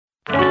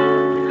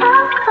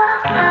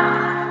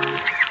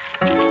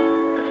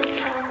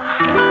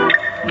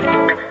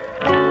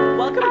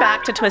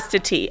back to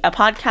Twisted Tea, a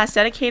podcast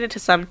dedicated to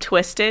some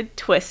twisted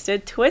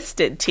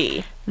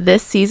tea.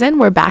 This season,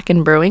 we're back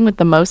in brewing with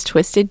the most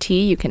twisted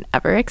tea you can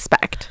ever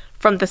expect.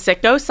 From the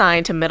sick-no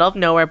sign to middle of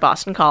nowhere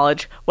Boston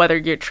College, whether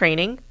you're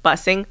training,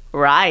 busing,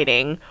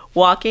 riding,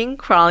 walking,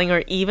 crawling,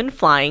 or even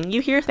flying, you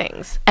hear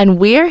things. And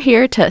we're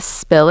here to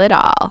spill it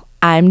all.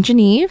 I'm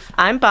Genevieve.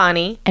 I'm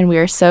Bonnie. And we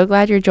are so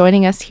glad you're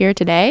joining us here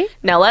today.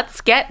 Now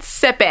let's get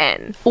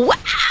sipping.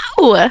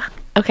 Wow!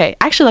 Okay,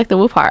 I actually like the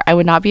woo part. I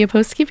would not be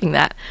opposed to keeping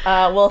that.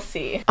 We'll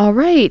see. All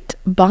right,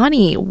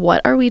 Bonnie,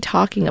 what are we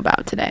talking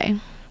about today?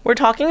 We're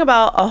talking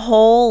about a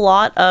whole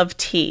lot of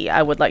tea,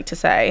 I would like to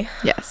say.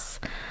 Yes.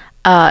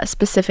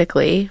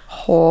 Specifically,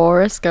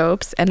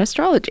 horoscopes and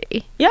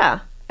astrology.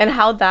 Yeah. And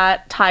how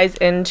that ties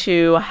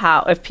into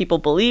how, if people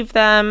believe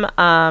them,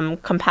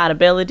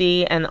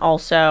 compatibility, and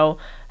also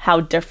how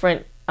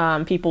different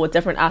people with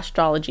different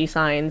astrology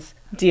signs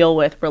deal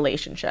with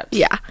relationships.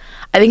 Yeah.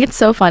 I think it's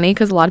so funny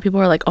because a lot of people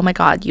are like, oh my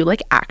God, you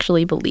like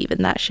actually believe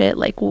in that shit?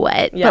 Like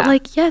what? Yeah. But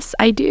like, yes,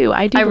 I do.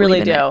 I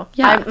really do. It.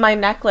 Yeah. My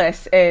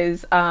necklace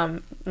is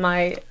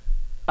my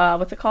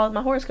what's it called?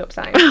 My horoscope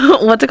sign.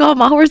 What's it called?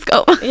 My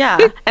horoscope. Yeah.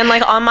 And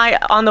like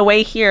on the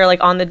way here,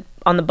 like on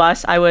the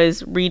bus, I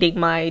was reading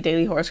my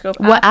daily horoscope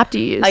app. What app do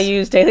you use? I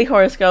use Daily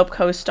Horoscope,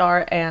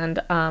 CoStar, and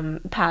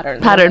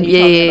Pattern.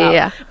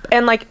 Yeah.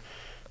 And like,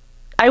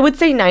 I would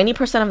say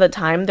 90% of the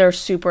time they're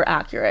super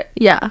accurate.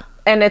 Yeah.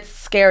 And it's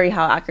scary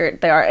how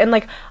accurate they are. And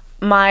like,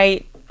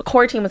 my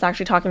core team was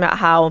actually talking about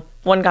how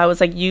one guy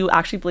was like, you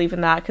actually believe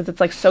in that because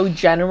it's like so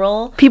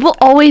general. People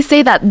always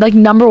say that, like,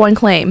 number one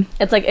claim.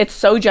 It's like, it's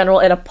so general,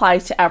 it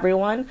applies to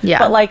everyone. Yeah.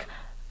 But like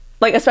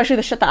especially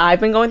the shit that I've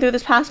been going through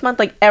this past month,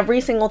 like every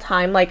single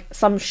time like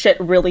some shit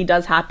really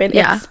does happen,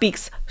 yeah, it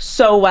speaks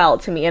so well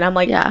to me, and I'm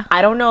like, yeah,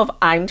 I don't know if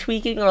I'm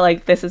tweaking or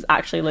like this is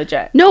actually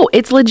legit. No,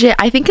 it's legit.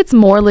 I think it's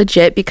more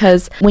legit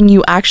because when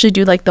you actually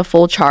do like the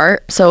full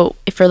chart, so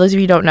if for those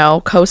of you who don't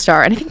know,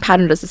 CoStar, and I think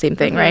Pattern does the same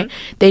thing, right?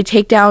 They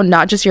take down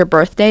not just your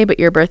birthday but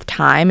your birth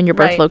time and your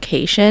birth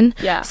location.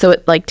 Yeah. So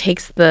it like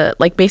takes the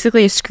like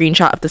basically a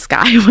screenshot of the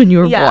sky when you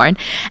were born,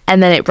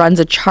 and then it runs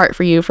a chart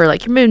for you for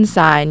like your moon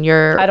sign,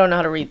 your I don't know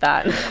how to read that.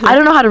 I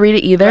don't know how to read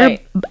it either.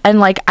 Right. And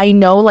like I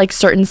know like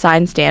certain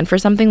signs stand for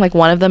something. Like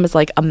one of them is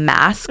like a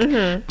mask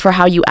for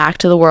how you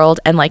act to the world,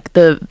 and like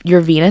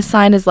your Venus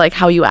sign is like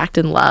how you act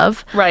in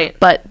love. Right.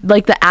 But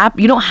like the app,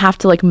 you don't have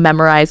to like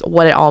memorize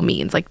what it all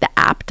means. Like the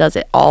app does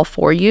it all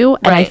for you.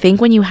 And I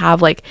think when you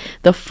have like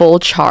the full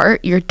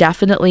chart, you're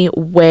definitely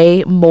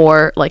way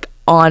more like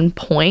on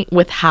point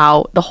with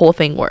how the whole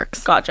thing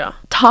works. Gotcha.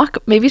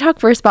 Maybe talk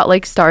first about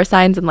like star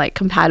signs and like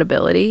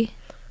compatibility.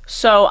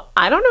 So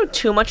I don't know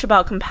too much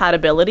about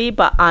compatibility,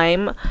 but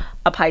I'm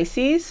a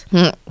Pisces.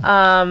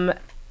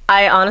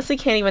 I honestly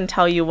can't even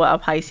tell you what a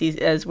Pisces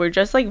is. We're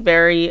just like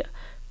very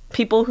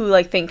people who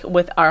like think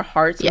with our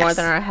hearts more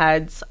than our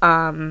heads.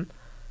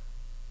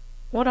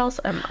 What else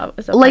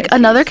is a like Pisces?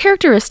 Another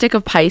characteristic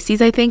of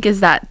Pisces, I think, is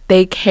that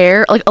they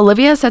care. Like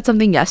Olivia said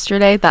something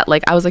yesterday that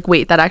like I was like,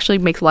 wait, that actually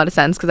makes a lot of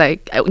sense, because I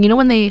you know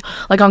when they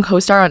like on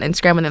CoStar on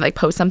Instagram when they like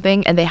post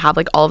something and they have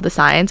like all of the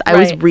signs, I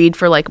always read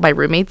for like my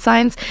roommate's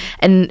signs,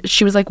 and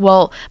she was like,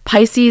 well,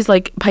 Pisces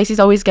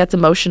always gets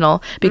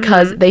emotional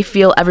because they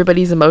feel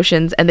everybody's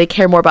emotions and they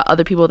care more about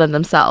other people than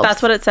themselves.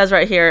 That's what it says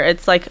right here.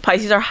 It's like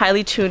Pisces are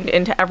highly tuned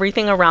into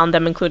everything around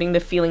them, including the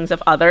feelings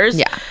of others.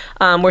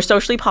 Yeah. We're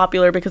socially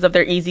popular because of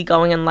their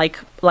easygoing and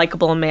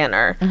likable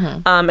manner,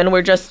 and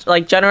we're just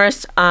like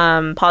generous,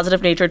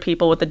 positive natured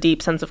people with a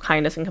deep sense of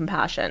kindness and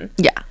compassion.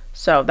 Yeah.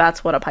 So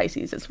that's what a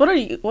Pisces is. What are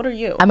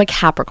you? I'm a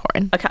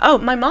Capricorn. Okay. Oh,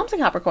 my mom's a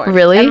Capricorn.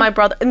 Really? And my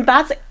brother, and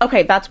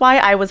that's why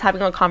I was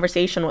having a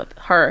conversation with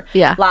her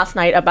last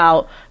night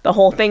about the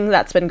whole thing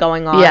that's been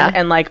going on. Yeah.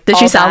 And like, did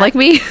she sound like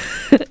me?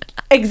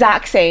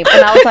 Exact same.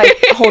 And I was like,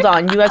 hold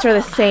on, you guys are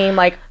the same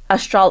like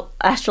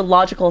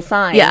astrological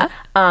sign. Yeah.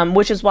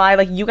 Which is why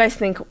like you guys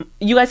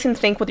can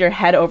think with your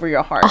head over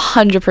your heart.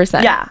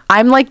 100%. Yeah.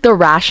 I'm like the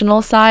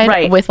rational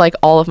side with like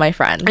all of my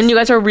friends. And you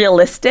guys are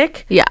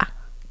realistic. Yeah.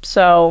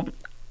 So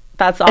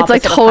that's the opposite.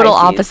 It's like total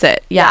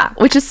opposite. Yeah.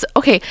 Which is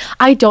okay.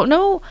 I don't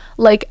know,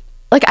 like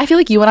I feel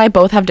like you and I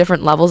both have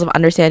different levels of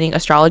understanding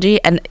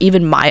astrology, and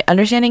even my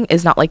understanding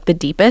is not like the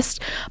deepest,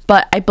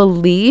 but I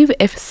believe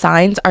if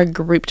signs are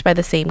grouped by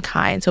the same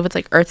kind, so if it's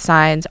like earth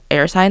signs,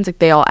 air signs, like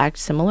they all act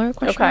similar,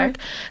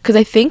 because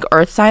I think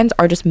earth signs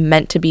are just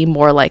meant to be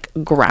more like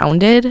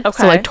grounded.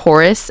 So like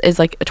Taurus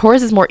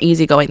is more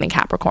easygoing than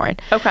Capricorn.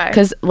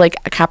 Because like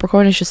a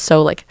Capricorn is just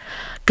so like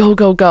go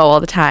all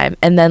the time,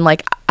 and then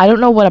like I don't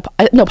know what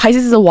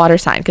Pisces is a water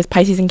sign, because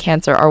Pisces and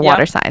Cancer are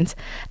water signs,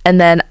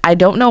 and then I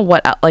don't know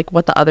what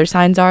the other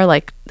signs are,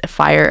 like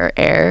fire or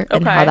air,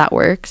 and how that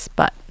works.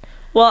 But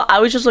well, I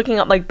was just looking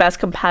up like best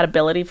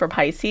compatibility for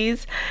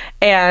Pisces,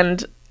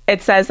 and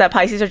it says that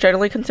Pisces are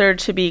generally considered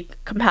to be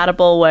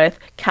compatible with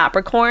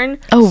Capricorn,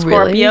 Scorpio,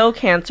 really?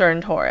 Cancer,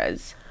 and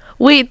Taurus.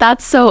 Wait,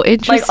 that's so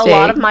interesting. Like, a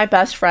lot of my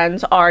best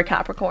friends are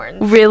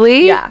Capricorns.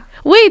 Really? Yeah.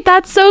 Wait,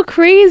 that's so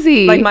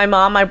crazy. Like, my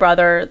mom, my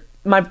brother,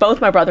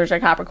 both my brothers are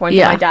Capricorns,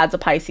 and my dad's a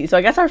Pisces. So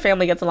I guess our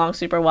family gets along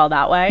super well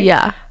that way.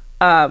 Yeah.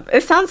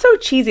 it sounds so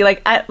cheesy.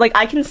 Like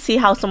I can see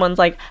how someone's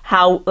like,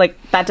 how like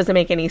that doesn't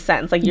make any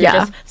sense. Like you're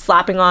just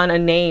slapping on a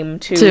name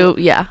to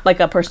like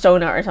a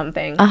persona or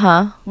something.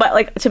 But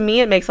like to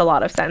me, it makes a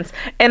lot of sense.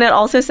 And it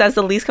also says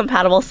the least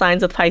compatible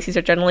signs with Pisces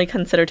are generally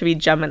considered to be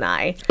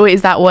Gemini. Wait,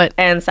 is that what?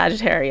 And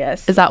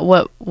Sagittarius. Is that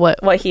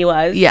what he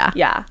was? Yeah.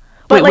 Yeah.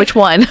 Wait, like, which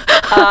one?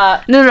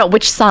 No,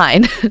 which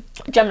sign?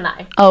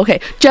 Gemini. Oh,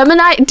 okay.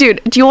 Gemini,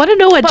 dude, do you want to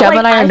know what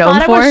Gemini are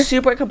known for? I was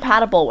super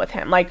compatible with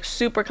him. Like,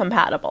 super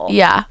compatible.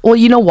 Yeah. Well,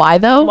 you know why,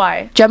 though?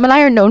 Why?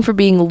 Gemini are known for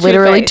being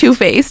literally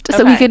two-faced.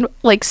 So he can,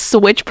 like,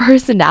 switch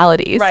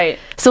personalities. Right.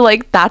 So,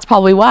 like, that's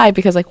probably why.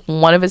 Because, like,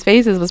 one of his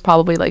faces was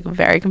probably, like,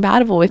 very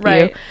compatible with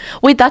you.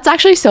 Wait, that's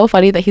actually so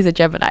funny that he's a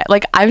Gemini.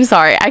 Like, I'm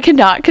sorry. I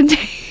cannot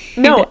contain...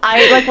 No,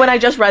 like, when I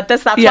just read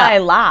this, that's why I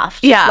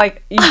laughed. Yeah.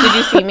 Like, did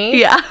you see me?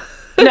 Yeah.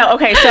 No,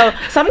 okay, so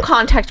some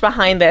context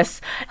behind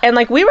this. And,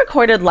 like, we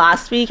recorded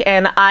last week,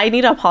 and I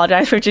need to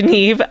apologize for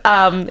Genevieve.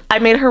 I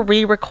made her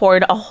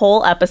re-record a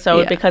whole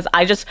episode because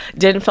I just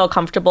didn't feel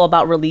comfortable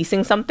about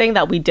releasing something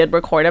that we did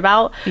record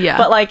about. Yeah.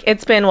 But, like,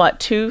 it's been,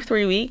 what, 2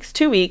 weeks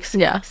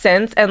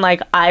since, and,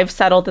 like, I've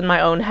settled in my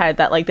own head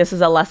that, like, this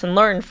is a lesson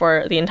learned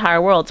for the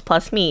entire world,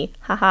 plus me.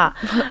 Haha.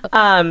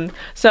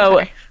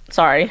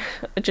 Sorry,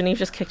 Genevieve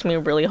just kicked me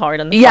really hard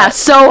in the butt. Yeah,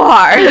 so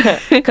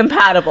hard.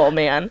 Compatible,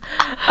 man.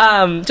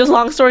 Just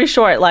long story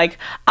short, like,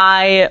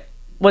 I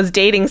was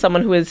dating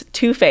someone who is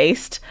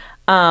two-faced,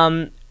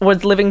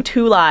 was living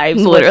 2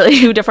 lives literally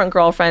with 2 different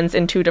girlfriends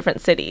in 2 different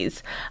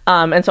cities.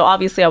 And so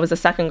obviously I was the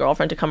second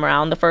girlfriend to come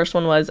around. The first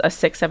one was a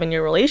 6-7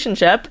 year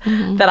relationship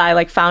that I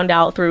like found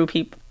out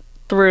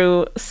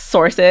through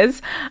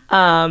sources,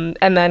 and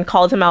then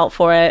called him out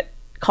for it,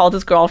 called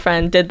his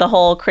girlfriend, did the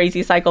whole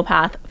crazy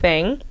psychopath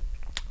thing.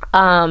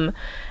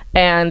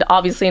 And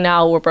obviously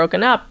now we're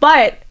broken up,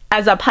 but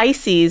as a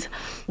Pisces,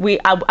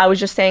 I was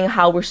just saying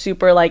how we're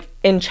super like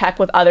in check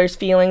with others'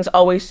 feelings,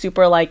 always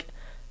super like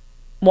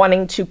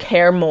wanting to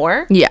care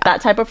more. Yeah. That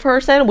type of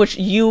person, which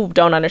you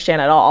don't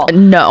understand at all.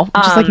 No.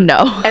 Just like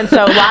no. And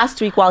so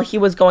last week while he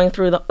was going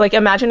through like,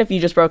 imagine if you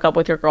just broke up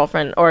with your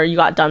girlfriend or you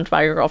got dumped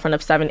by your girlfriend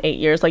of 7-8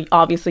 years, like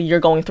obviously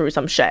you're going through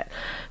some shit.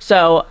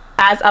 So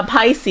as a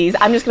Pisces,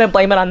 I'm just going to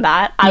blame it on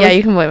that.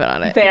 You can blame it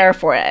on it. There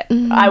for it.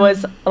 I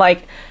was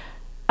like,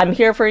 I'm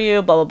here for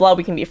you, blah, blah, blah.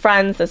 We can be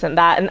friends, this and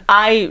that. And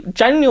I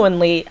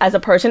genuinely, as a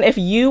person, if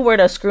you were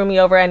to screw me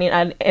over in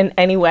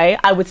any way,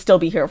 I would still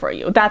be here for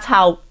you. That's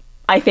how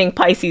I think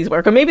Pisces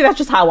work. Or maybe that's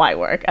just how I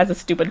work as a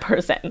stupid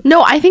person.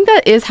 No, I think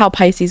that is how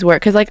Pisces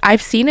work. Because, like,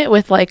 I've seen it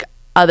with, like,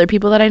 other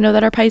people that I know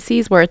that are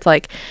Pisces where it's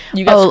like...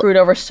 You get screwed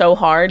over so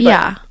hard.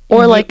 Yeah.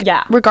 Or, like,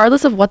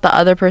 regardless of what the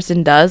other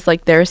person does,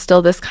 like, there's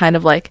still this kind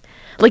of, like,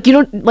 you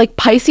don't, like,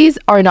 Pisces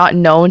are not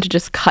known to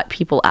just cut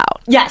people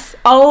out. Yes.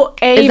 Oh,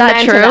 amen. Is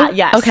that true? To that.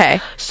 Yes. Okay.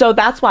 So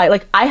that's why,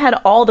 like, I had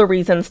all the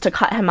reasons to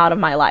cut him out of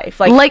my life.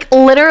 Like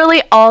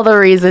literally all the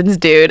reasons,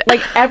 dude.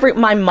 Like,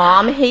 my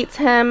mom hates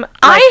him. Like,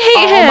 I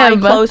hate him. All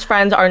my close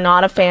friends are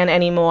not a fan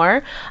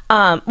anymore.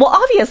 Well,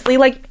 obviously,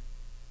 like,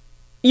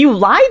 you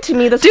lied to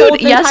me this whole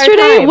entire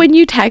yesterday time. When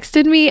you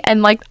texted me,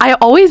 and like I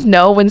always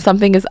know when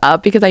something is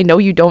up because I know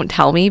you don't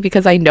tell me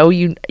because I know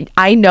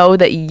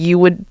that you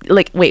would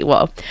like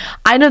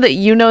I know that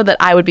you know that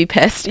I would be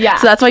pissed. Yeah.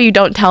 So that's why you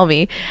don't tell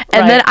me.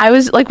 And then I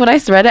was like, when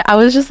I read it, I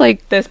was just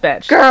like, this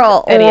bitch.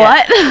 Girl, idiot.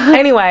 What?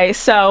 Anyway,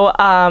 so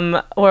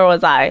where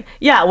was I?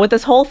 Yeah, with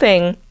this whole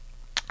thing.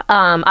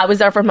 I was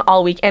there for him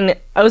all week, and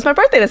it was my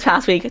birthday this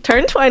past week.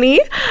 Turned 20,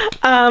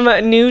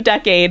 new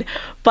decade,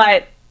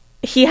 but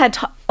he had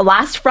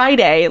last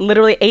Friday,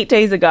 literally 8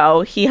 days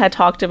ago, he had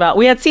talked about,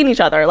 we had seen each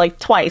other like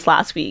twice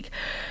last week.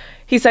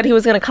 He said he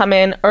was going to come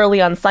in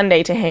early on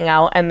Sunday to hang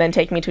out and then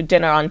take me to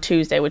dinner on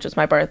Tuesday, which was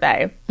my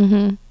birthday.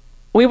 Mm-hmm.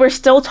 We were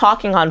still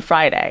talking on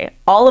Friday.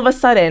 All of a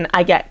sudden,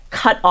 I get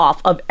cut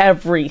off of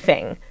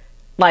everything.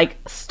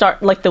 Like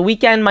the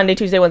weekend, Monday,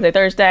 Tuesday, Wednesday,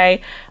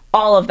 Thursday,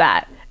 all of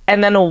that.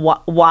 And then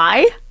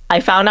why? I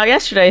found out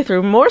yesterday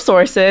through more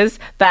sources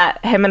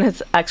that him and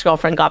his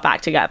ex-girlfriend got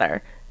back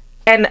together.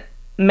 And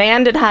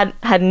man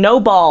had no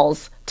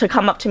balls to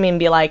come up to me and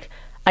be like,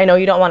 I know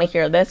you don't want to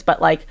hear this,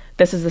 but like,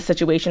 this is the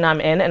situation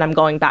I'm in and I'm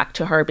going back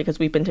to her because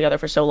we've been together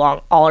for so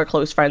long. All our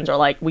close friends are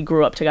like, we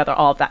grew up together,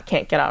 all of that,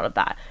 can't get out of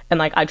that. And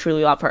like, I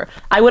truly love her.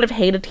 I would have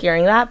hated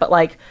hearing that, but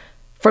like,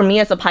 for me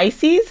as a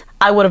Pisces,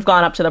 I would have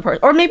gone up to the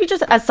person, or maybe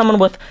just as someone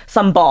with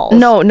some balls.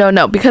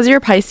 No. Because you're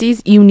a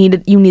Pisces, you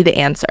need the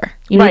answer.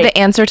 You need the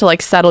answer to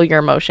like settle your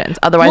emotions.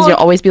 Otherwise, you'll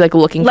always be like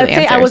looking for the answers.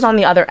 Let's say I was on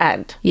the other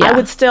end. Yeah. I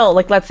would still,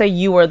 like, let's say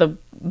you were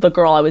the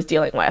girl I was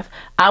dealing with.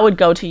 I would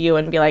go to you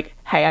and be like,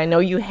 hey, I know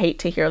you hate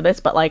to hear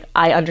this, but like,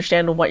 I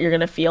understand what you're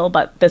going to feel,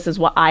 but this is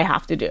what I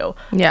have to do.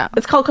 Yeah.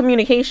 It's called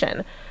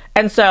communication.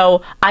 And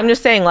so I'm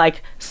just saying,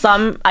 like,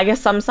 some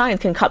signs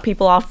can cut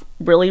people off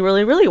really,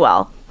 really, really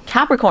well.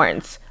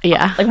 Capricorns.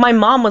 Yeah. Like, my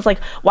mom was like,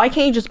 why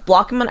can't you just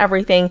block him on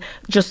everything?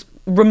 Just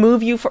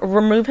remove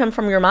him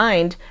from your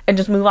mind and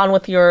just move on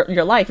with your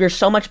life. You're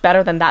so much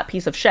better than that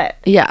piece of shit.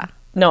 Yeah.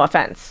 No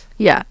offense.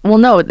 Yeah. Well,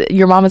 no,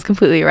 your mom is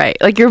completely right.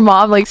 Like, your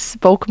mom, like,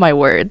 spoke my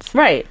words.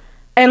 Right.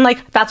 And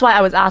like that's why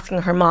I was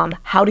asking her mom,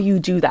 how do you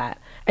do that?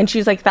 And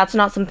she's like, that's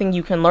not something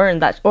you can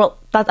learn.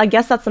 I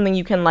guess that's something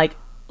you can like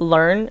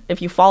learn.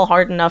 If you fall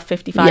hard enough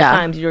 55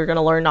 times, you're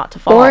gonna learn not to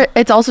fall. Or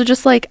it's also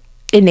just like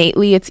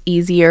innately it's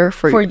easier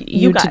for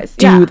you guys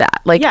to do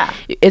that. Like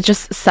it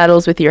just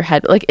settles with your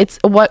head. Like it's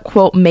what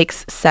quote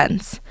makes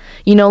sense.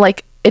 You know,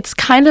 like it's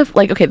kind of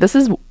like, okay, this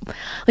is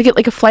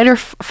like a fight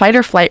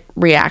or flight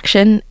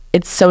reaction.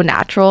 It's so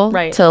natural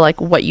to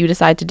like what you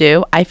decide to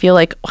do. I feel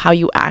like how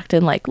you act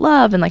in like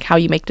love and like how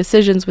you make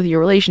decisions with your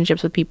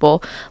relationships with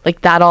people,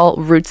 like that all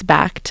roots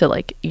back to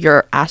like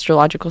your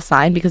astrological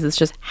sign, because it's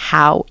just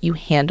how you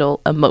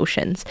handle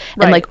emotions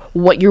and like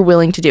what you're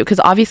willing to do.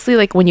 Because obviously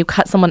like when you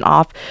cut someone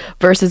off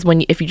versus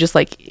if you just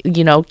like,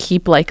 you know,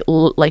 keep like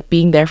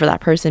being there for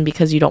that person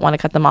because you don't want to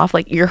cut them off,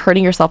 like you're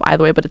hurting yourself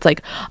either way. But it's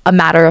like a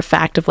matter of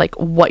fact of like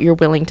what you're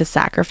willing to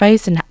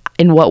sacrifice and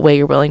in what way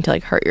you're willing to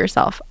like hurt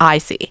yourself. I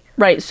see.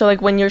 Right. So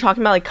like when you're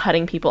talking about like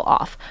cutting people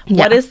off,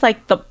 what is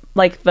like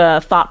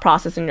the thought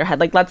process in your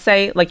head? Like let's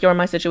say like you're in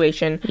my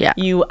situation. Yeah.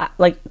 You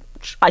like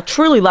I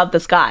truly love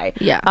this guy.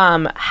 Yeah.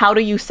 How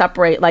do you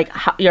separate like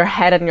your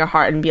head and your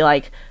heart and be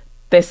like,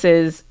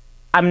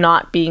 I'm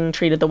not being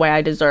treated the way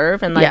I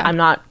deserve, and like I'm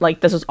not like,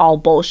 this is all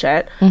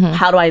bullshit.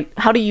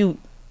 How do you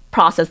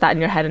process that in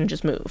your head and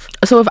just move?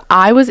 So if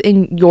I was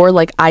in your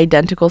like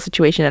identical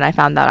situation and I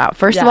found that out,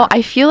 first of all,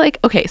 I feel like,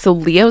 okay, so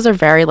Leos are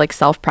very like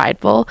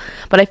self-prideful,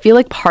 but I feel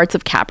like parts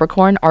of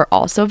Capricorn are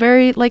also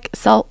very like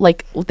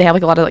they have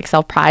like a lot of like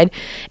self-pride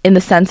in the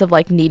sense of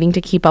like needing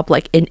to keep up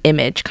like an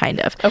image kind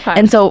of. Okay.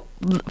 And so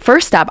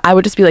first step, I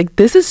would just be like,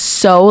 this is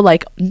so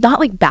like not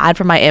like bad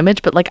for my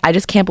image, but like I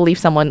just can't believe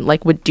someone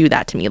like would do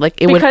that to me. Like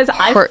because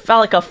I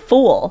felt like a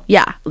fool.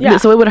 Yeah.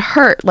 So it would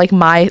hurt like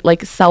my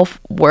like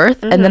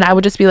self-worth. And then I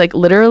would just be like,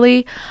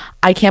 literally,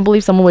 I can't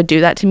believe someone would do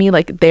that to me.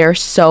 Like they're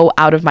so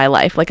out of my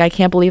life. Like I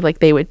can't believe like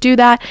they would do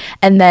that.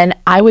 And then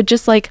I would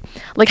just like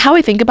how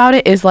I think about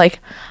it is like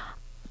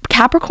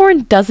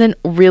Capricorn doesn't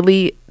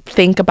really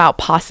think about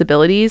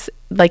possibilities.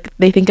 Like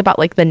they think about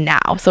like the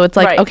now. So it's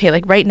like, okay,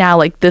 like right now,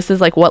 like this is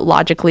like what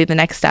logically the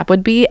next step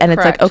would be. And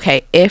it's like,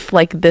 okay, if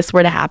like this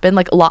were to happen,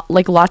 like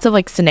lots of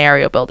like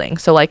scenario building.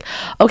 So like,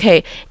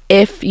 okay,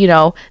 if, you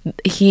know,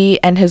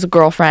 he and his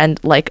girlfriend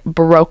like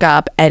broke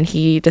up and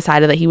he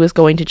decided that he was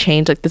going to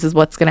change, like this is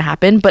what's going to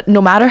happen. But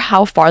no matter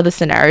how far the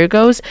scenario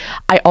goes,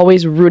 I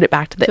always root it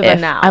back to the if.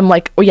 Now. I'm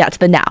like, oh yeah, to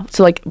the now.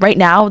 So like right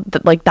now,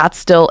 like that's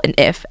still an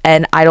if,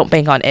 and I don't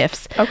bank on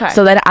ifs. Okay.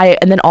 So then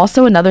and then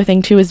also another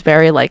thing too is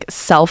very like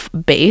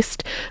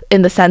self-based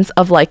in the sense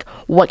of like,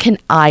 what can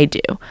I do?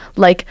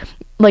 Like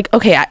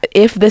okay,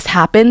 if this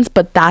happens,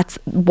 but that's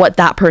what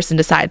that person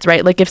decides,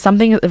 right? Like if I'm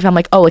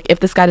like, oh, like if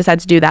this guy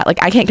decides to do that, like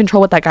I can't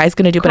control what that guy's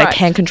gonna do, but I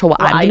can control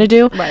what I'm gonna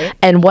do. Right.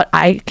 And what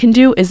I can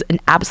do is an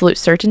absolute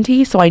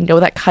certainty. So I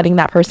know that cutting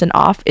that person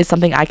off is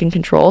something I can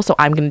control. So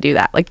I'm gonna do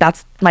that. Like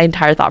that's my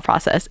entire thought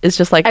process. It's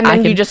just like, and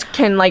then you just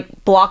can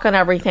like block on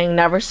everything,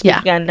 never speak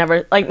again,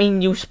 never. Like, I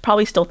mean, you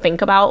probably still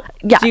think about.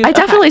 Yeah, I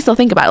definitely still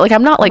think about it. Like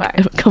I'm not like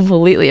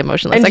completely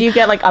emotionless. And like, do you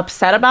get like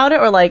upset about it,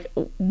 or like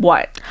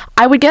what?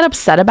 I would get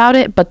upset about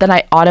it, but then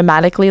I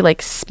automatically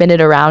like spin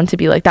it around to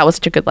be like, that was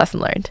such a good lesson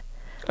learned.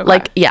 Okay.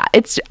 Like yeah,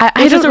 it's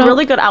just a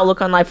really good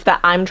outlook on life that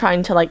I'm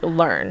trying to like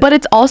learn. But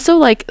it's also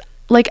like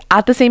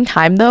at the same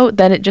time though,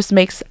 then it just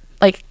makes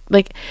like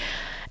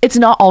it's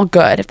not all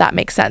good, if that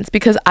makes sense,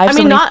 because I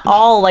mean not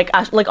all like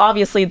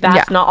obviously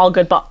that's not all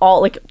good, but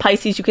all like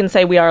Pisces, you can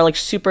say we are like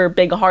super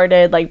big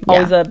hearted, like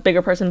always a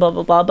bigger person, blah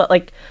blah blah, but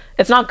like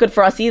it's not good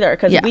for us either,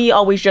 because we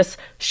always just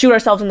shoot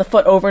ourselves in the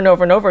foot over and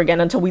over and over again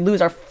until we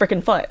lose our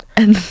freaking foot.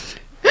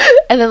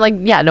 And then like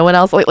no one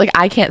else like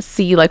I can't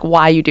see like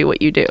why you do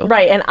what you do,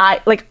 right? And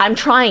I'm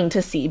trying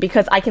to see,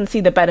 because I can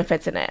see the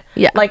benefits in it.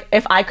 Yeah, like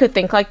if I could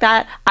think like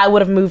that, I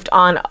would have moved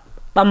on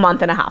a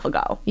month and a half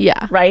ago.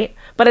 Yeah, right.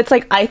 But it's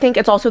like, I think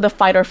it's also the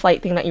fight or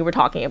flight thing that you were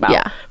talking about.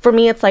 Yeah, for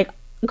me it's like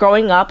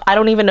growing up, I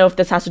don't even know if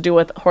this has to do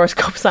with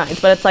horoscope signs,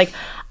 but it's like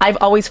I've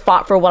always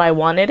fought for what I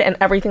wanted, and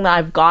everything that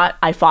I've got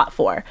I fought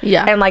for.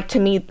 Yeah, and like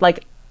to me,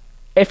 like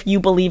if you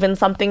believe in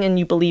something and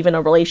you believe in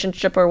a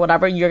relationship or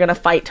whatever, you're gonna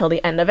fight till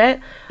the end of it.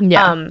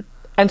 Yeah.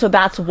 And so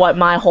that's what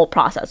my whole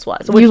process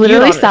was. You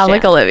literally sound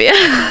like Olivia.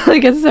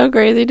 Like it's so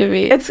crazy to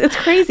me. It's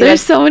crazy.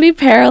 There's so many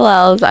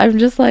parallels. I'm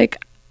just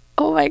like,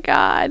 oh my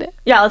god.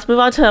 Yeah, let's move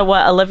on to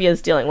what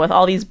Olivia's dealing with,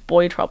 all these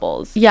boy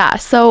troubles. Yeah,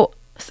 so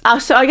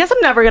I guess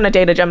I'm never gonna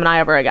date a Gemini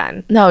ever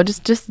again. No,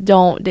 just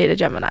don't date a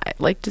Gemini.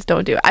 Like just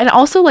don't do it. And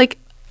also like,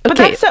 but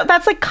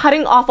that's like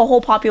cutting off a whole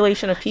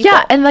population of people.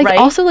 Yeah, and like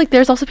also like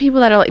there's also people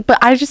that are like, but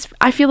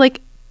I feel like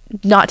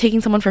not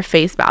taking someone for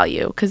face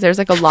value, because there's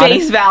like a lot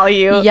face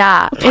value.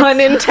 Yeah, pun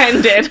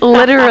intended.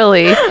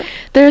 Literally,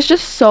 there's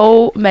just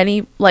so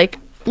many like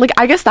like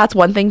I guess that's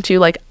one thing too,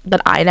 like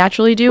that I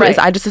naturally do is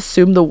Right. I just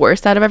assume the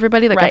worst out of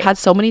everybody. Like I've Right. had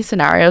so many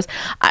scenarios,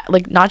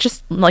 like not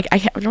just like I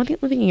don't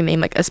think you can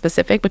name like a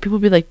specific, but people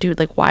would be like, dude,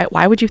 like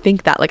why would you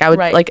think that? Like I would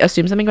Right. like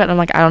assume something about it, and I'm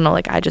like, I don't know,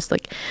 like I just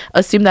like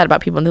assume that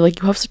about people, and they're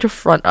like, you have such a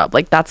front up.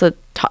 Like that's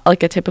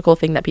like a typical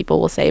thing that people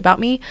will say about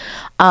me.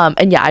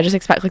 And yeah, I just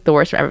expect like the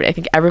worst from everybody. I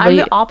think I'm everybody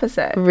the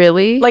opposite.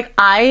 really Like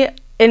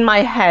in my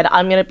head,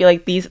 I'm gonna be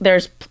like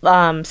there's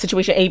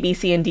situation A, B,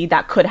 C, and D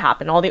that could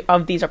happen. All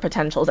of these are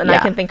potentials, and I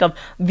Yeah. can think of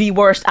the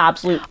worst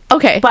absolute.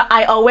 Okay. But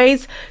I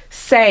always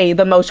say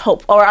the most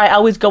hope, or I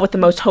always go with the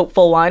most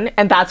hopeful one,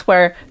 and that's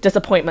where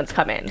disappointments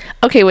come in.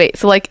 Okay, wait.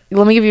 So like,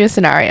 let me give you a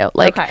scenario.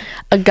 Like, Okay.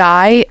 a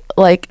guy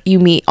like you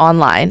meet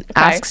online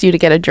asks you to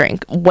get a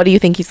drink. What do you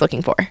think he's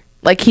looking for?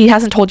 Like, he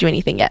hasn't told you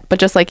anything yet, but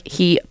just like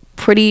he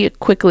pretty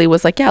quickly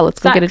was like, yeah, let's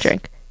go get a Sex.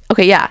 drink.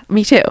 Okay, yeah,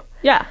 me too.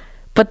 Yeah.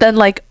 But then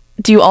like,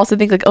 do you also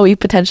think like, oh, he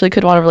potentially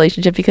could want a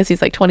relationship because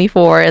he's like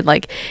 24 and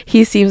like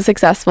he seems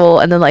successful,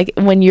 and then like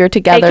when you're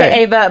together,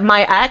 AKA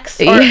my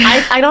ex, or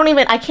Yeah.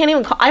 I can't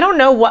even I don't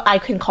know what I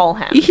can call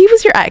him. he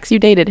was your ex, you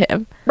dated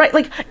him. Right,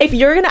 like if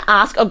you're gonna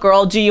ask a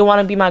girl, do you want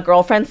to be my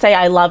girlfriend? Say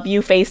I love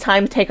you,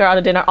 FaceTime, take her out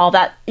to dinner, all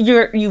that.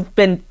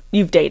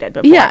 You've dated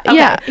before. Yeah,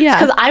 yeah.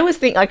 Because I was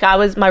thinking, like,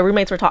 my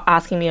roommates were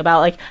asking me about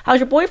like, how's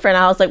your boyfriend?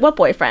 I was like, what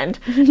boyfriend?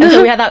 And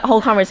so we had that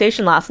whole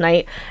conversation last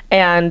night,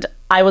 and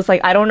I was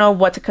like, I don't know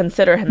what to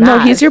consider him. No,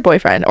 as. he's your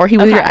boyfriend, or he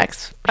was your Okay.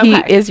 ex. He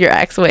Okay. is your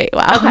ex. Wait,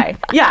 wow. Okay,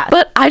 yeah.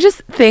 But I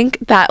just think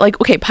that, like,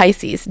 okay,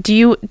 Pisces, do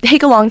you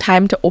take a long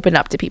time to open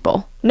up to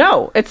people?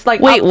 No, it's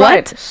like Wait, upfront.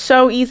 what?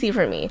 So easy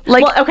for me.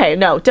 Like- well, okay,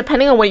 no.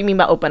 Depending on what you mean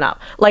by open up,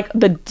 like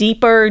the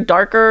deeper,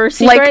 darker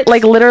secrets.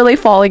 Like literally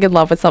falling in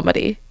love with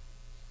somebody.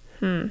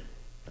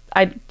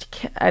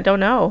 I don't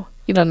know.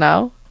 You don't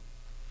know?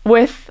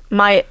 With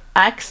my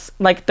ex,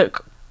 like the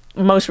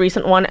most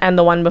recent one and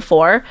the one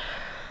before,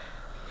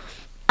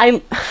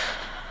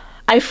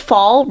 I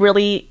fall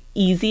really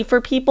easy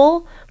for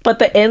people, but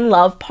the in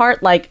love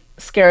part like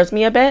scares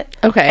me a bit.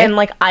 Okay. And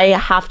like I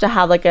have to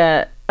have like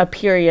a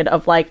period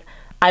of like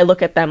I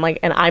look at them like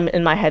and I'm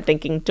in my head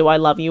thinking, do I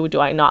love you? Do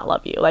I not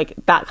love you? Like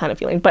that kind of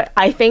feeling. But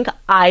I think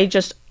I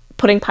just,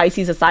 putting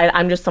Pisces aside,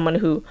 I'm just someone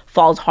who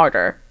falls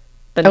harder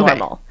than Okay.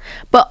 normal.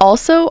 But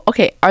also,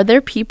 okay, are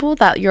there people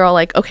that you're all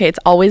like, okay, it's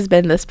always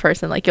been this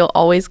person, like you'll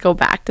always go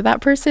back to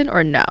that person,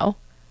 or no?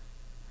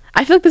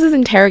 I feel like this is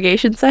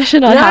interrogation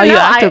session on how you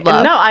act in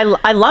love. No,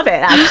 I love it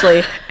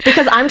actually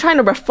because I'm trying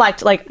to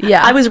reflect. Like,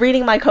 Yeah. I was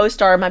reading my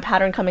co-star, my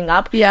pattern coming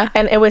up, Yeah.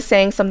 and it was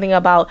saying something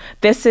about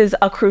this is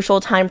a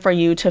crucial time for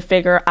you to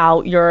figure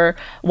out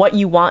what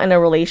you want in a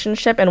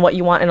relationship and what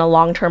you want in a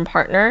long-term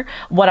partner.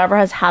 Whatever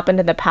has happened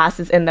in the past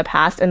is in the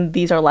past, and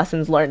these are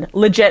lessons learned.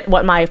 Legit,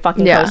 what my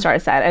fucking Yeah. co-star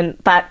said, and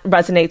that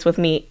resonates with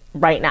me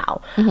right now.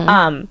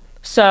 Mm-hmm.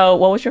 So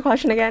what was your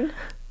question again?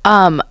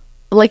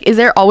 Like, is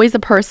there always a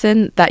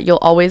person that you'll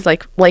always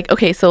like,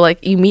 okay, so like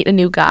you meet a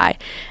new guy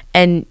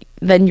and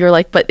then you're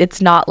like, but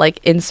it's not like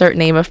insert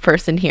name of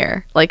person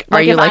here. Like, are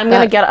Like you if like I'm that?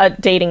 gonna get a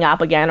dating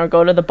app again or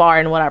go to the bar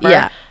and whatever.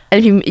 Yeah.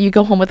 And if you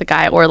go home with a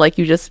guy, or like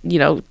you just,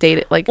 date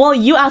it, like, Well,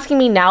 you asking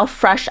me now,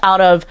 fresh out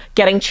of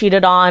getting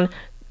cheated on,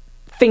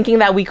 thinking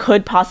that we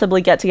could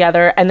possibly get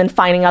together, and then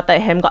finding out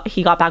that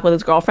he got back with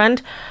his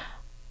girlfriend.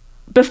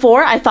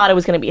 Before, I thought it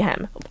was gonna be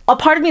him. A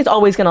part of me is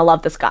always gonna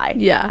love this guy.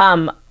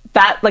 Yeah.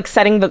 That, like,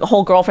 setting the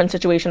whole girlfriend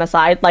situation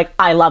aside, like,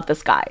 I love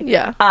this guy.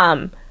 Yeah.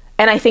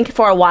 And I think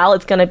for a while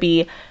it's gonna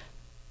be,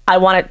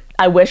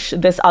 I wish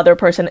this other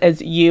person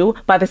is you,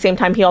 but at the same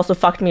time, he also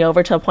fucked me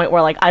over to a point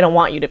where, like, I don't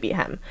want you to be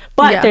him.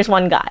 But Yeah. there's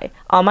one guy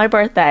on my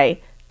birthday.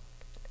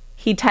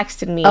 He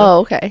texted me. oh,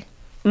 okay.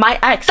 My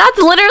ex. That's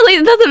literally,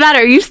 it doesn't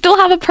matter. You still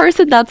have a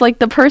person that's like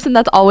the person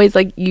that's always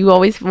like, you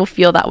always will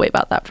feel that way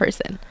about that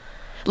person.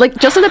 Like,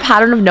 just in the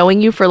pattern of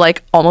knowing you for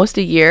like almost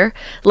a year,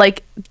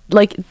 like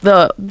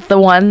the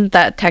one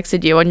that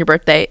texted you on your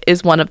birthday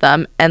is one of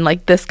them, and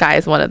like this guy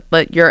is one of,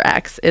 like, your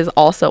ex is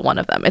also one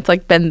of them. It's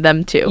like been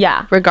them too.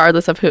 Yeah.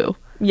 Regardless of who.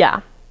 Yeah.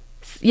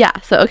 Yeah.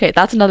 So okay,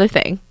 that's another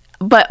thing.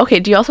 But okay,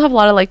 do you also have a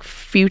lot of like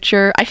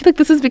future? I feel like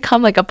this has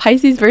become like a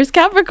Pisces versus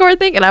Capricorn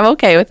thing, and I'm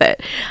okay with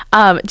it.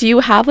 Do you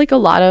have like a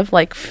lot of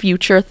like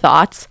future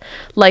thoughts?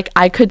 Like,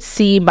 I could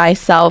see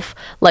myself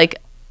like,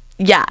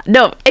 yeah,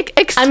 no,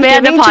 expand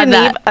giving upon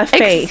Genevieve that. a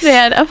face.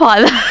 Expand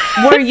upon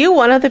that. Were you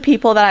one of the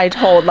people that I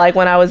told, like,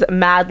 when I was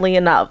madly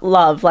in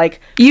love?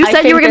 Like, You I said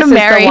you think were gonna this is the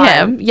marry one.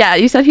 him. Yeah,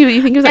 you said you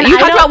think he was. And You I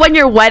talked don't- about when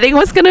your wedding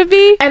was gonna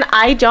be. And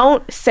I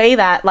don't say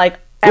that, like,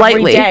 every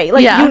Lightly. day.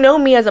 Like, Yeah. you know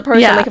me as a person.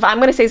 Yeah. Like, if I'm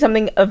gonna say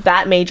something of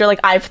that major, like,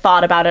 I've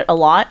thought about it a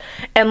lot.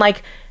 And,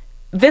 like,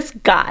 this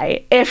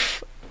guy,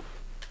 if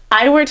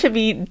I were to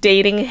be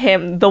dating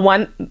him,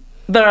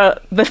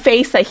 the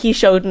face that he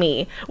showed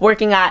me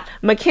working at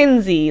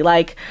McKinsey,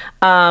 like,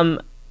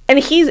 and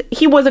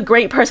he was a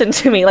great person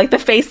to me. Like, the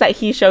face that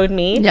he showed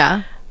me,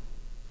 Yeah.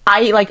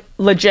 I, like,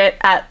 legit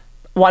at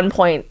one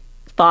point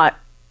thought,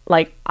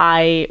 like,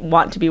 I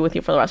want to be with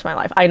you for the rest of my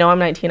life. I know I'm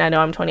 19, I know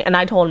I'm 20, and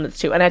I told him this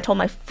too, and I told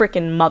my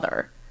freaking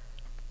mother.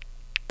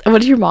 What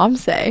did your mom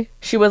say?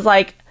 She was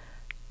like,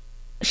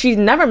 she's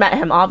never met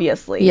him,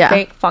 obviously. Yeah.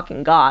 Thank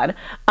fucking God.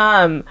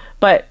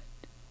 But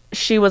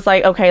she was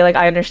like, okay, like,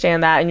 I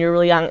understand that, and you're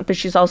really young, but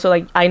she's also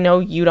like, I know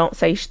you don't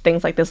say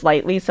things like this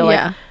lightly, so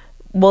like,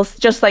 we'll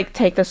just like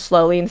take this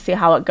slowly and see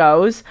how it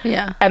goes.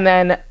 Yeah. And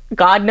then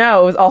God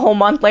knows, a whole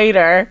month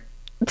later,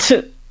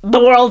 the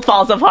world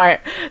falls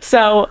apart.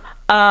 So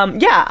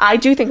yeah, I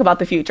do think about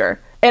the future.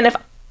 And if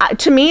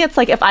to me, it's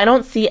like, if I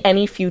don't see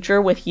any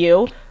future with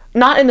you,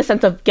 not in the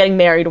sense of getting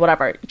married or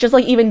whatever, just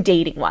like even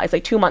dating wise,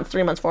 like 2 months,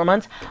 3 months, 4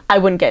 months, I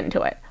wouldn't get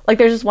into it. Like,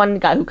 there's this one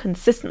guy who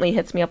consistently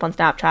hits me up on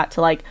Snapchat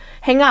to like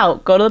hang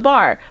out, go to the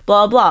bar,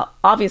 blah blah blah,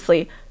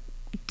 obviously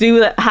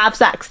have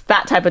sex,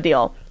 that type of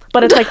deal.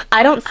 But it's like,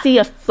 I don't see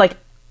a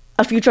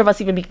future of us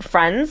even being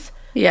friends.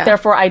 Yeah.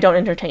 Therefore, I don't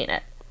entertain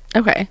it.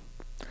 Okay.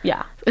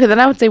 Yeah. Okay, then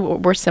I would say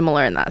we're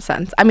similar in that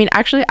sense. I mean,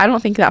 actually, I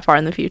don't think that far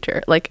in the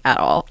future, like, at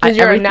all. Because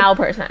you're a now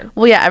person.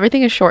 Well, yeah,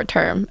 everything is short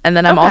term. And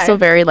then I'm also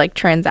very, like,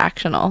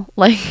 transactional.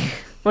 Like...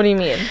 What do you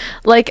mean?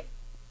 Like,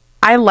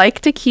 I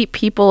like to keep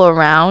people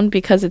around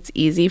because it's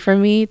easy for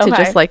me to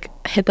just, like,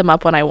 hit them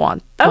up when I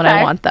want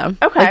them.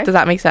 Okay. Like, does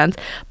that make sense?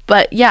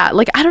 But, yeah,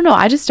 like, I don't know.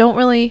 I just don't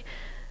really...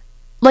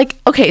 Like,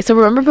 okay, so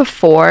remember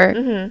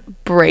before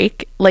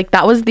break, like,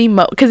 that was the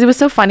because it was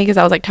so funny, because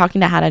I was like talking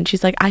to Hannah, and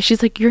she's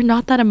like, you're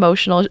not that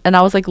emotional. And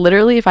I was like,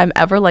 literally, if I'm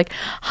ever like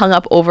hung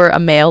up over a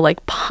male,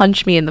 like,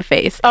 punch me in the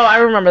face. Oh, I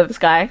remember this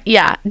guy.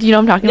 Yeah. Do you know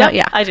what I'm talking about?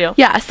 Yeah, I do.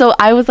 Yeah. So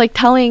I was like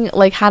telling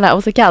like Hannah, I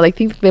was like, yeah, like, I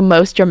think the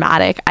most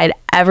dramatic I'd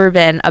ever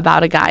been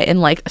about a guy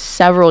in like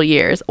several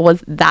years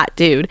was that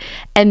dude.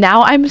 And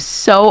now I'm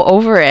so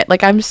over it.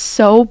 Like, I'm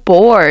so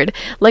bored.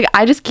 Like,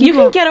 I just keep... You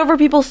can get over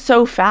people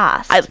so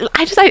fast.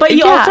 But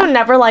you also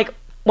never like...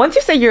 Once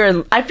you say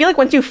I feel like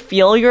once you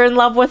feel you're in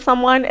love with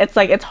someone, it's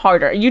like, it's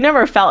harder. You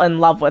never felt in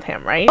love with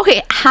him, right?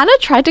 Okay, Hannah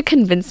tried to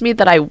convince me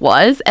that I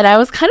was, and I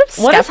was kind of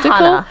skeptical. What is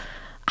Hannah?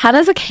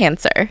 Hannah's a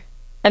Cancer.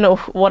 And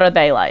what are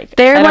they like?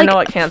 They're I like don't know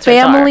what cancers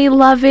family are.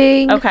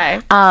 loving. Okay.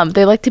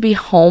 They like to be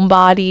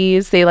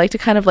homebodies. They like to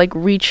kind of like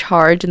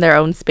recharge in their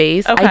own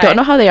space. Okay. I don't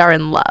know how they are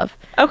in love.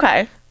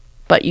 Okay.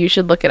 But you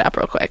should look it up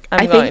real quick.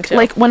 I think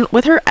like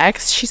with her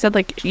ex, she said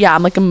like, yeah,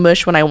 I'm like a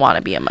mush when I want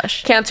to be a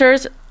mush.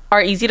 Cancers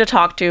are easy to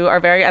talk to,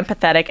 are very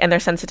empathetic, and their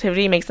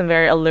sensitivity makes them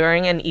very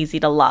alluring and easy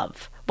to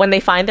love. When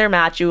they find their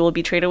match, you will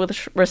be treated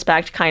with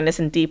respect, kindness,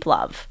 and deep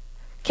love.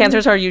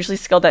 Cancers are usually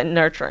skilled at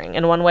nurturing.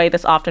 In one way,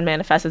 this often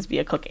manifests as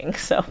via cooking.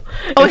 So,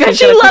 oh my god,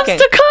 she loves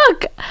to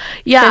cook.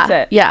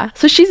 Yeah, yeah.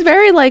 So she's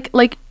very like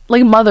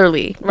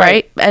motherly,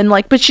 right? And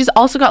like, but she's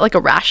also got like a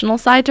rational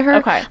side to her.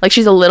 Okay. Like,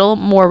 she's a little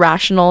more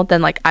rational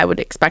than like I would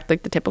expect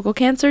like the typical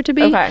Cancer to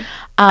be. Okay.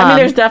 I mean,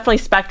 there's definitely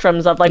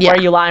spectrums of like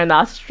where you lie on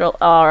the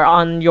or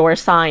on your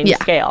sign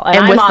scale, and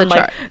I'm on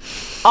like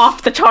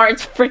off the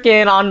charts,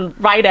 freaking on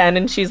right end,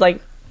 and she's like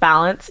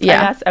balanced. I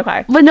guess.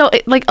 Okay. But no,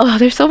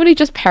 there's so many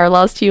just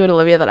parallels to you and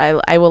Olivia that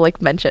I will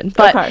like mention.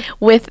 But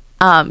with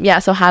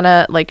so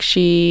Hannah, like,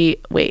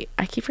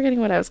 I keep forgetting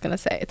what I was gonna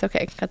say. It's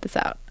okay, cut this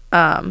out.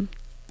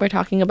 We're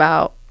talking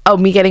about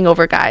me getting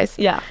over guys.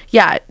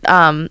 I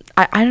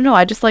don't know,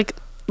 I just like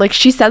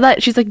she said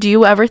that, she's like, do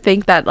you ever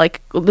think that,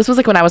 like, this was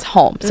like when I was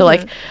home, so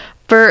like,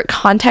 for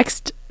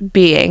context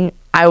being,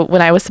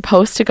 when I was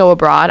supposed to go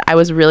abroad, I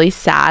was really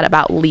sad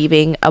about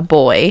leaving a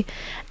boy.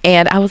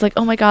 And I was like,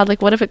 oh my god,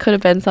 like, what if it could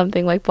have been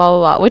something like blah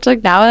blah blah, which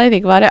like now that I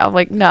think about it, I'm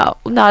like, no,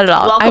 not at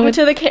all. Welcome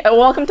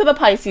to the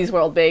Pisces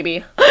world,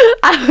 baby.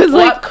 I was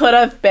like, what could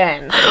have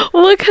been?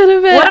 What could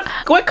have been?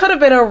 What could have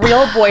been a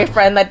real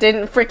boyfriend that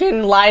didn't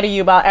freaking lie to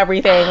you about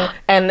everything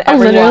and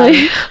everyone?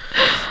 Literally.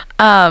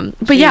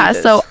 But yeah,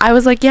 so I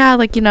was like, yeah,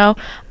 like, you know,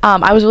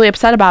 I was really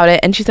upset about it,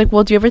 and she's like,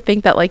 well, do you ever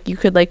think that like you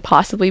could like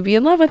possibly be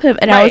in love with him?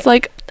 And I was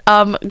like,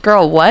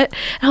 girl, what?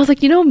 And I was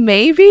like, you know,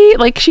 maybe,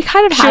 like, she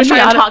kind of had me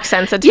trying to talk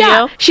sense into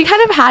you. She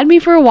kind of had me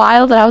for a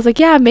while that I was like,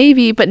 yeah,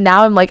 maybe, but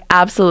now I'm like,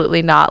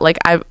 absolutely not. Like,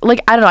 I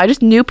don't know, I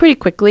just knew pretty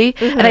quickly,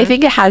 and I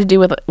think it had to do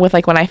with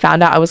like when I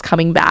found out I was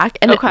coming back.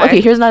 And okay,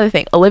 here's another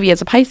thing.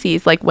 Olivia's a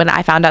Pisces. Like, when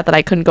I found out that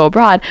I couldn't go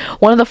abroad,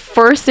 one of the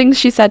first things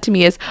she said to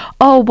me is,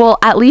 oh, well,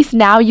 at least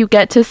now you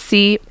get to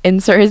see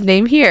insert his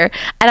name here.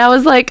 And I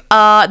was like,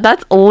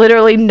 that's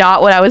literally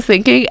not what I was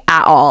thinking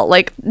at all.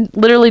 Like,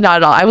 literally not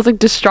at all. I was like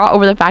distraught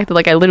over the fact that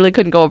like I literally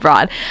couldn't go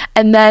abroad.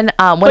 And then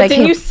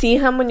did you see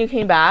him when you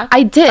came back?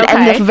 I did. Okay.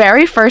 And the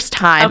very first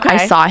time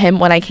I saw him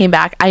when I came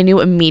back, I knew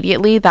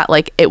immediately that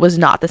like it was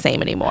not the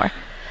same anymore.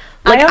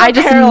 Like, I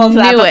just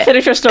knew it.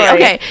 Finish your story.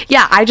 Okay,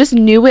 yeah, I just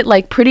knew it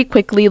like pretty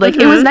quickly. Like,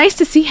 it was nice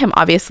to see him,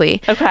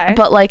 obviously. Okay.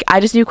 But like, I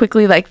just knew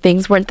quickly like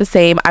things weren't the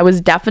same. I was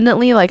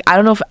definitely like, I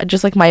don't know if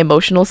just like my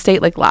emotional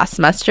state like last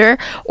semester,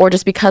 or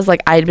just because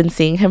like I had been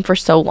seeing him for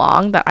so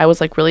long that I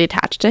was like really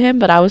attached to him.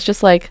 But I was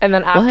just like, and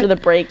then after the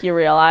break, you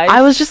realized,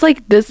 I was just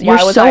like, you're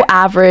so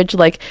average,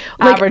 like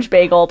average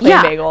bagel,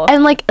 plain bagel.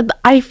 And like,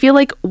 I feel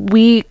like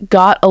we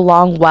got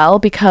along well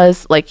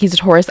because like he's a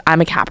Taurus,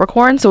 I'm a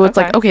Capricorn, so it's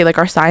like, okay, like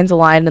our signs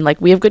aligned and like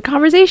we have good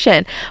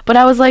conversation. But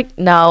I was like,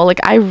 no, like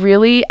I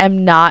really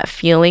am not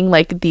feeling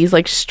like these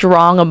like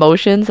strong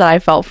emotions that I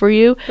felt for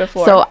you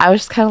before. So I was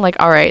just kind of like,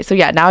 all right, so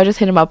yeah, now I just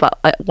hit him up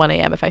at 1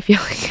 a.m. if I feel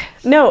like it.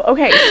 No,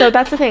 okay, so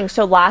that's the thing.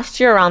 So last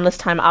year around this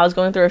time, I was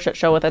going through a shit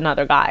show with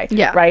another guy.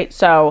 Yeah. Right?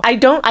 So I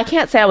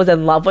can't say I was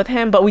in love with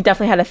him, but we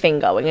definitely had a thing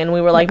going, and we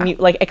were like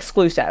like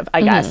exclusive,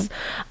 I guess.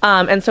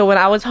 And so when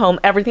I was home,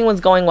 everything was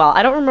going well.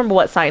 I don't remember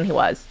what sign he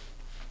was.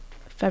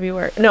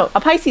 February. No,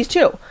 a Pisces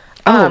too.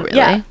 Oh, really?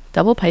 Yeah.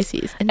 Double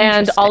Pisces.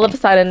 And all of a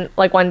sudden,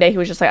 like one day he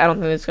was just like, I don't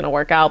think this is going to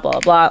work out, blah, blah,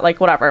 blah, like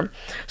whatever.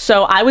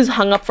 So I was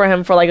hung up for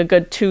him for like a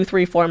good 2,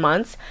 3, 4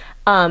 months.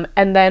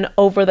 And then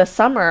over the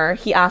summer,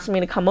 he asked me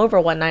to come over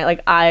one night.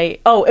 Like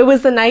it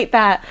was the night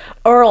that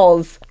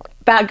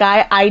that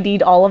guy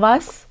ID'd all of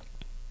us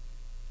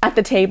at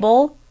the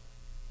table.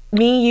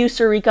 Me, you,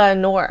 Sarika,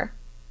 and Noor.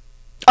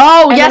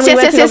 Oh, And yes. then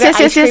we went to go get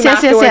ice cream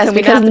afterwards, and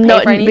we didn't have to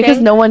pay for anything.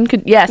 Because no one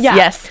could,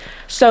 yes.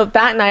 So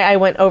that night I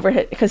went over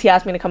because he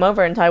asked me to come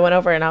over, and so I went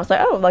over and I was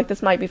like, oh, like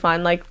this might be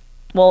fun. Like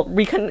we'll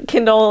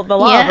rekindle the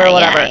love or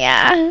whatever.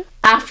 Yeah.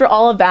 After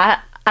all of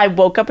that, I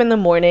woke up in the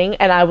morning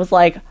and I was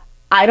like,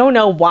 I don't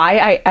know why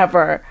I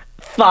ever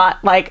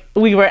thought like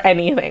we were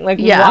anything. Like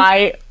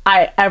why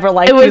I ever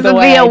liked you the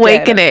way the I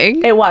awakening.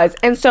 did. It was.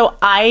 And so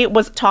I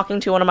was talking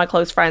to one of my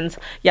close friends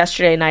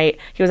yesterday night.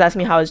 He was asking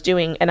me how I was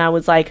doing, and I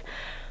was like,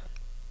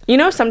 you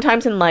know,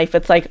 sometimes in life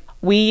it's like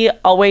we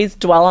always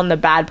dwell on the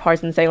bad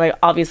parts and say like,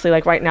 obviously,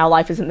 like right now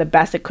life isn't the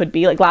best it could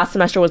be. Like last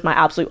semester was my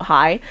absolute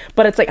high,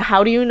 but it's like,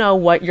 how do you know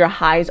what your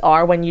highs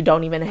are when you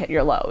don't even hit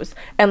your lows?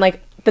 And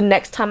like the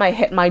next time I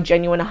hit my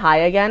genuine high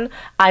again,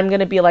 I'm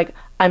gonna be like,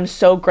 I'm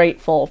so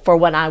grateful for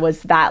when I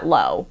was that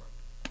low,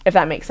 if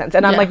that makes sense.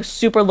 And I'm like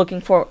super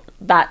looking for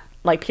that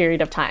like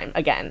period of time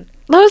again.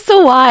 That was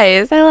so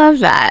wise. I love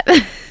that.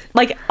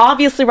 Like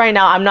obviously right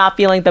now I'm not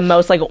feeling the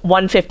most like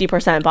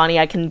 150% Bonnie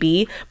I can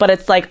be, but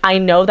it's like I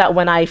know that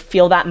when I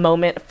feel that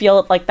moment,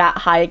 feel like that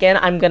high again,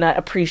 I'm gonna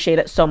appreciate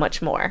it so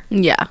much more.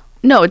 Yeah.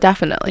 No,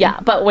 definitely. Yeah,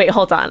 but wait,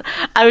 hold on.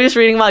 I was just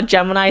reading about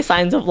Gemini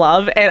signs of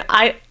love, and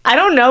I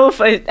don't know if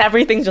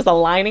everything's just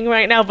aligning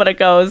right now, but it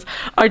goes,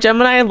 are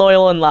Gemini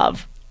loyal in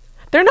love?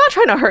 They're not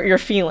trying to hurt your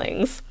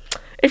feelings.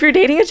 If you're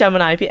dating a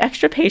Gemini, be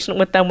extra patient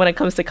with them when it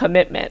comes to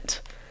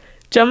commitment.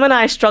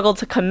 Gemini struggle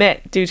to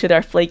commit due to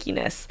their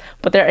flakiness,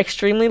 but they're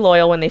extremely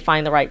loyal when they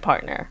find the right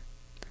partner.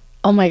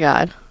 Oh my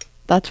God.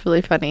 That's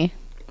really funny.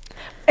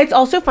 It's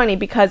also funny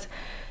because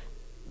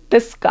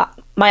this guy,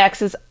 my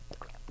ex's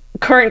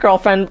current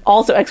girlfriend,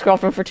 also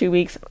ex-girlfriend for 2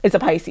 weeks, is a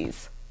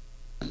Pisces.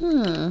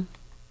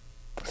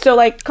 So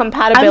like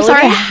compatibility. I'm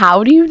sorry,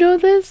 how do you know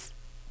this?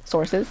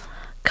 Sources.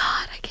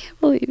 God, I can't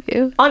believe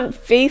you. On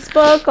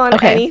Facebook,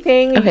 on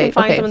anything, you can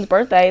find someone's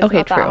birthday. It's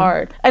not that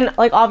hard. And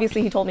like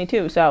obviously he told me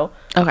too, so.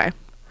 Okay.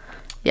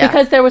 Yeah.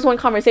 Because there was one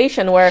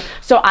conversation where,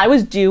 so I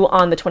was due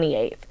on the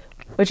 28th,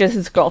 which is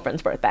his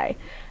girlfriend's birthday.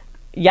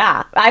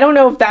 Yeah. I don't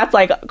know if that's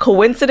like a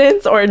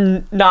coincidence or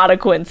not a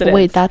coincidence.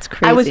 Wait, that's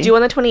crazy. I was due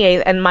on the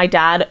 28th and my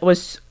dad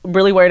was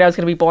really worried I was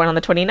going to be born on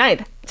the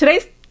 29th.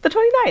 Today's the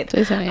 29th.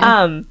 Today's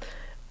 29th.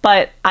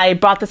 But I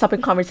brought this up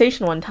in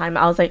conversation one time.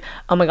 I was like,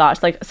 oh my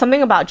gosh, like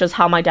something about just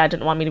how my dad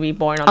didn't want me to be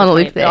born on the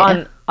leap day.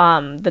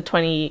 On the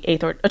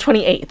 28th or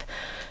 28th.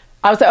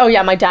 I was like, oh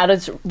yeah, my dad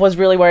was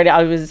really worried.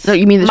 I was. So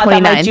you mean the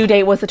 29th? My due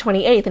date was the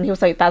 28th, and he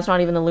was like, that's not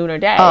even the lunar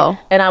day. Oh.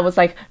 And I was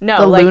like,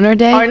 no. The like, lunar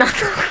day? Or not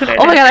the lunar day.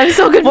 Oh my God, I'm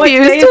so confused. What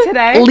day is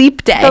today?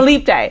 Leap day. The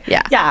leap day.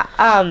 Yeah. Yeah.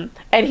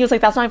 And he was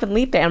like, that's not even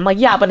leap day. And I'm like,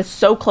 yeah, but it's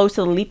so close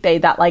to the leap day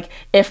that like,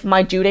 if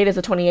my due date is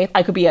the 28th,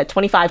 I could be at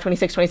 25,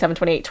 26, 27,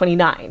 28,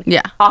 29.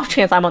 Yeah. Off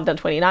chance I'm on the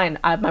 29.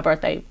 I have my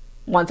birthday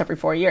once every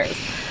 4 years.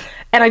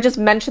 And I just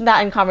mentioned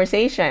that in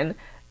conversation.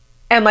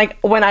 And like,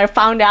 when I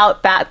found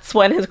out that's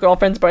when his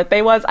girlfriend's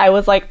birthday was, I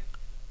was like,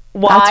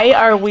 why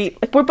are we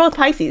like, we're both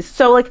Pisces,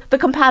 so like the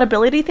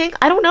compatibility thing,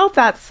 I don't know if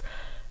that's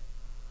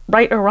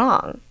right or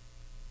wrong.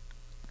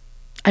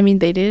 I mean,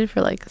 they dated for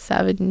like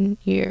 7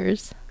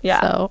 years. Yeah.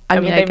 So I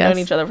mean they've known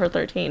each other for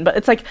 13, but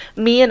it's like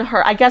me and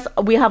her, I guess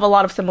we have a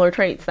lot of similar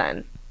traits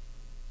then.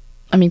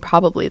 I mean,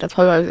 probably that's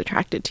probably why I was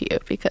attracted to you,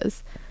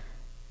 because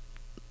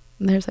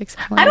there's like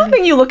I don't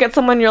think you look at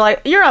someone, you're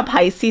like, you're a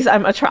Pisces,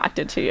 I'm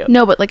attracted to you.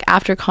 No, but like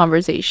after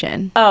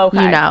conversation. Oh,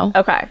 okay. You know.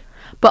 Okay.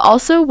 But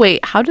also,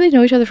 wait, how do they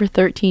know each other for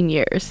 13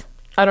 years?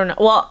 I don't know.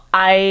 Well,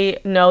 I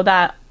know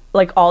that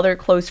like all their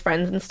close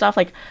friends and stuff,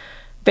 like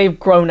they've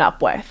grown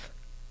up with.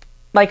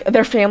 Like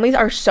their families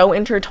are so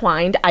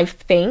intertwined, I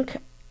think,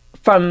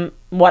 from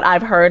what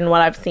I've heard and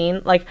what I've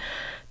seen, like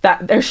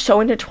that they're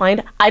so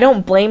intertwined. I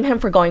don't blame him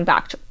for going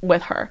back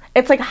with her.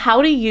 It's like,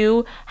 how do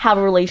you have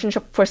a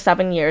relationship for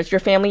 7 years?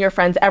 Your family, your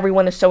friends,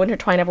 everyone is so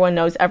intertwined, everyone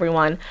knows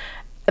everyone,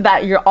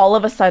 that you're all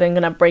of a sudden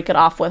gonna break it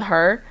off with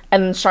her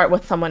and then start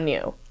with someone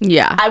new.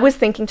 Yeah. I was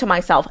thinking to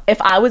myself, if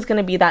I was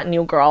gonna be that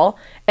new girl,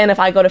 and if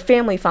I go to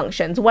family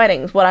functions,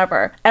 weddings,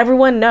 whatever,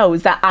 everyone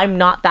knows that I'm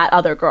not that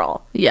other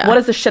girl. Yeah. What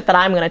is the shit that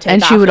I'm gonna take?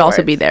 And she would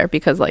also afterwards? be there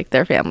because like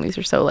their families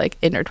are so like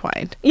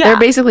intertwined. Yeah. They're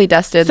basically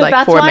destined So like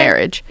that's for why-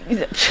 marriage.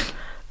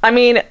 I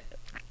mean,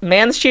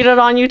 man's cheated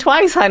on you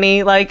twice,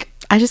 honey. Like,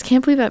 I just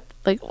can't believe that.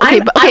 Like,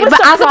 I but was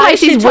as a surprised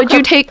she Pisces, took would you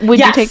her- take? Would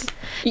Yes. you take?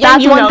 Yeah,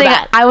 That's you one know thing.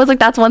 that. I was like,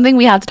 that's one thing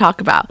we have to talk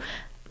about.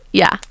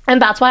 Yeah.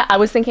 and that's why I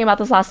was thinking about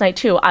this last night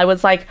too. I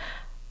was like,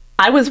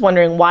 I was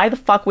wondering, why the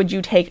fuck would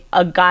you take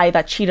a guy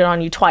that cheated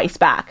on you twice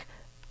back,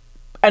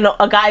 and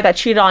a guy that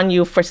cheated on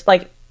you for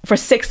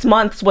 6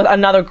 months with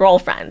another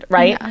girlfriend,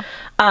 right?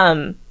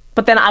 Yeah.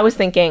 But then I was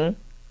thinking,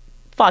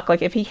 fuck,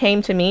 like if he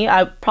came to me,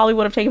 I probably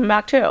would have taken him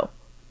back too.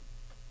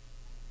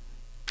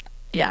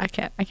 Yeah, I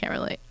can't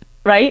relate.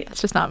 Right?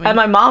 That's just not me. And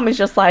my mom is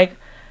just like,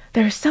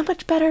 there's so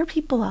much better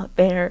people out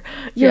there.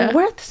 You're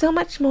worth so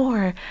much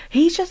more.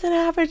 He's just an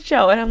average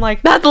Joe. And I'm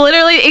like, those are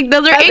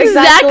exact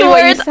exactly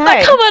words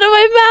that come out of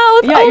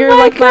my mouth. Yeah, you're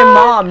like God. My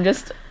mom,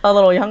 just a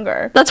little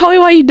younger. That's probably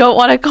why you don't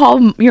want to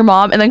call your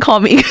mom and then call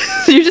me.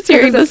 You're just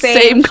hearing the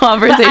same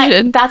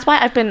conversation. That's why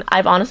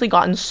I've honestly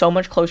gotten so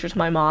much closer to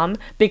my mom,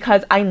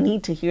 because I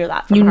need to hear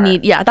that from her.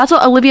 Yeah, that's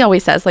what Olivia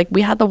always says. Like,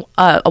 we had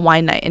a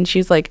wine night, and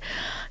she's like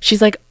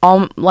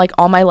all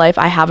my life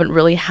I haven't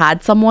really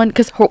had someone,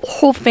 because her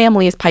whole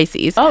family is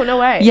Pisces. Oh, no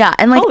way. Yeah,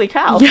 and like, holy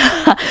cow.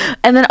 Yeah,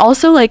 and then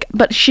also like,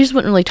 but she just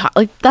wouldn't really talk,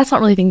 like, that's not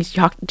really things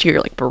you talk to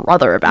your like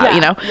brother about,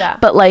 you know. Yeah.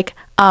 But like,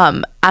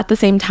 at the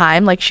same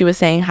time, like, she was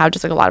saying how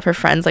just like a lot of her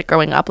friends, like,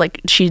 growing up, like,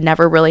 she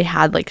never really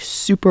had like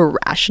super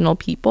rational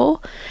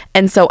people.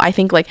 And so I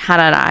think like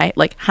Hannah and I,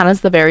 like, Hannah's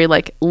the very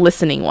like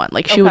listening one,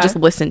 like, she would just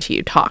listen to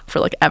you talk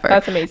for like ever.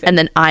 That's amazing. And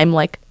then I'm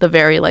like the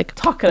very like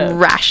talkative,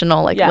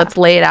 rational, like, let's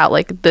lay it out,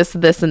 like this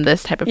and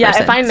this type of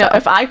person.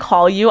 If I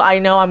call you, I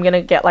know I'm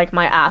gonna get like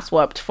my ass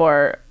whooped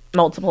for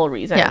multiple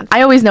reasons. Yeah,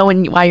 I always know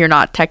why you're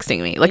not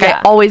texting me. Like,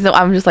 I always know.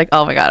 I'm just like,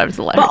 oh my God, I'm just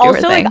letting her do her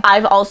thing. But also, like,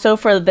 I've also,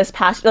 for this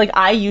past, like,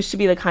 I used to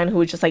be the kind who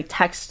would just like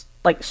text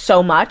like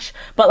so much,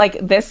 but like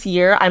this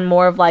year I'm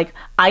more of like,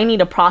 I need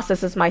to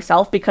process this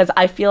myself, because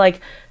I feel like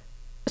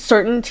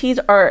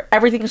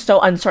everything is so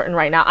uncertain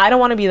right now. I don't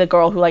want to be the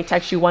girl who like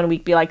texts you one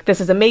week, be like,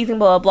 this is amazing,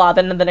 blah blah blah,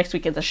 then the next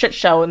week it's a shit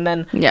show, and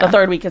then the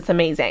third week it's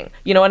amazing.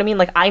 You know what I mean?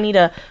 Like, I need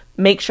to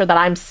make sure that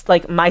I'm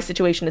like, my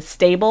situation is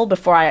stable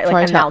before I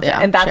like announce it.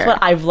 And that's what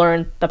I've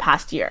learned the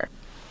past year.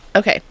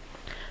 Okay,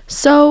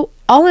 so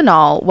all in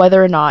all,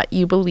 whether or not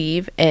you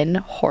believe in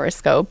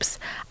horoscopes,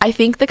 I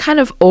think the kind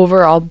of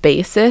overall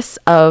basis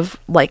of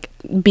like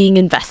being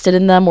invested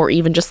in them, or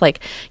even just like,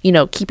 you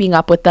know, keeping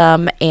up with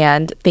them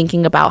and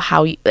thinking about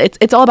how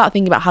it's all about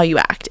thinking about how you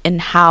act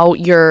and how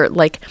you're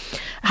like,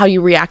 how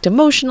you react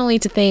emotionally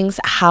to things,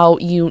 how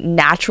you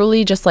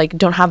naturally just like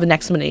don't have an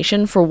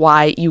explanation for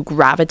why you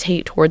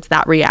gravitate towards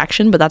that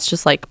reaction, but that's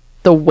just like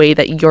the way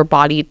that your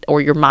body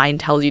or your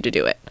mind tells you to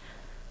do it.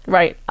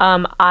 Right.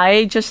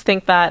 I just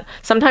think that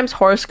sometimes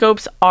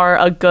horoscopes are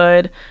a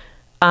good,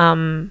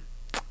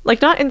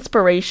 like, not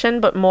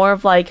inspiration, but more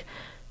of like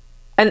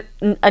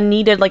a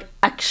needed like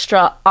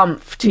extra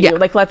oomph to you.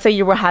 Like, let's say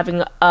you were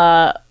having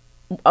a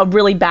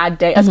really bad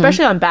day,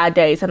 especially on bad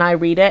days, and I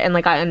read it and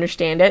like I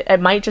understand it. It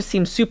might just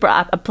seem super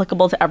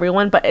applicable to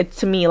everyone, but it's,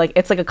 to me, like,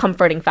 it's like a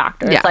comforting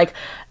factor. It's like,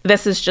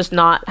 this is just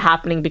not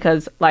happening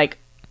because like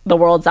the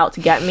world's out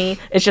to get me.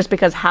 It's just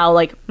because how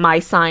like my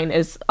sign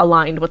is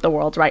aligned with the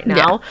world right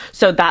now.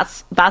 So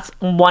that's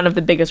one of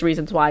the biggest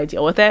reasons why I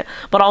deal with it.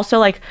 But also,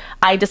 like,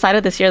 I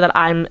decided this year that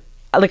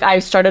I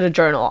started a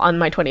journal on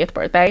my 20th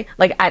birthday,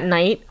 like at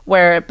night,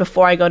 where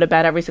before I go to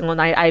bed every single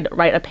night, I'd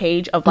write a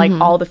page of like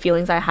all the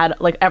feelings I had,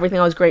 like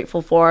everything I was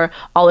grateful for,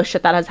 all the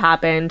shit that has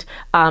happened,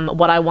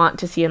 what I want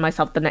to see in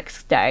myself the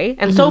next day.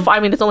 And so far, I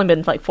mean, it's only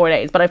been like 4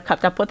 days, but I've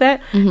kept up with it.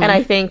 And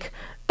I think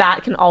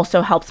that can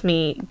also help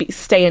me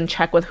stay in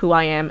check with who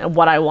I am and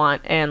what I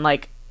want and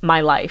like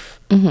my life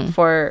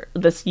for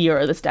this year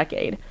or this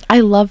decade. I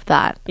love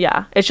that.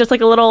 Yeah, it's just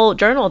like a little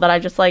journal that I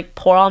just like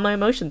pour all my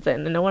emotions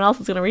in, and no one else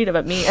is gonna read it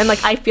but me. And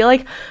like, I feel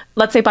like,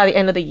 let's say by the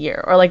end of the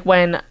year, or like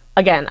when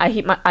again I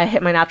hit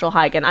my natural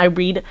high again, I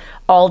read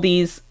all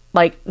these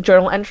like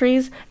journal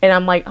entries and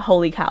I'm like,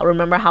 holy cow,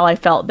 remember how I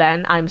felt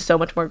then? I'm so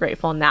much more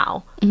grateful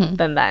now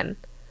than then.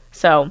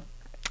 So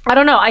I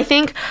don't know. I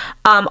think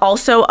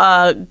also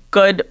a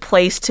good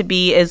place to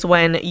be is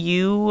when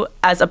you,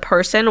 as a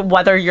person,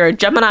 whether you're a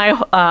Gemini,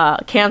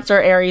 Cancer,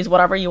 Aries,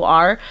 whatever you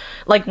are,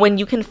 like when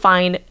you can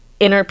find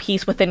inner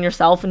peace within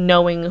yourself,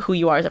 knowing who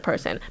you are as a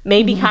person.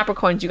 Maybe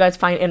Capricorns, you guys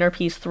find inner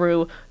peace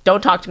through,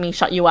 don't talk to me,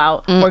 shut you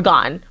out, we're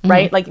gone,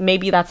 right? Like,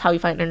 maybe that's how you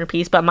find inner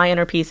peace, but my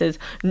inner peace is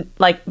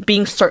like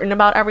being certain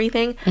about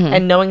everything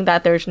and knowing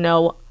that there's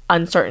no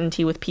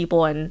uncertainty with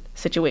people and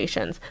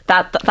situations.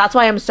 That's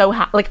why I'm so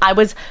happy. Like, I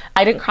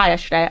didn't cry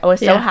yesterday. I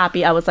was so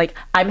happy. I was like,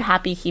 I'm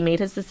happy he made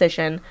his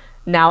decision.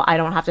 Now I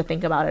don't have to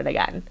think about it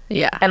again.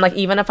 Yeah. And like,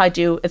 even if I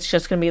do, it's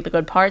just gonna be the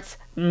good parts,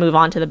 move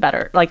on to the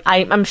better. Like,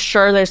 I'm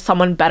sure there's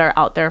someone better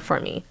out there for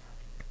me.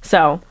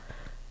 So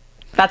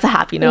that's a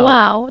happy note.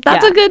 Wow,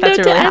 that's a good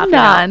note to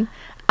end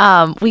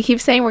on. We keep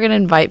saying we're gonna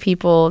invite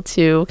people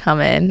to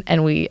come in,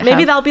 and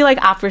maybe that'll be like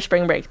after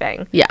spring break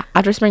thing. Yeah,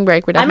 after spring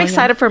break, we're definitely. I'm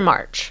excited for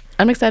March.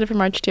 I'm excited for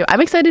March too.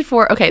 I'm excited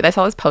for. Okay, I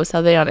saw this post the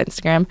other day on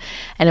Instagram,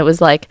 and it was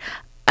like,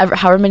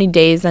 however many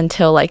days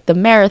until like the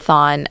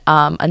marathon,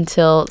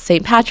 until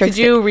St. Patrick's.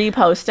 Did you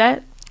repost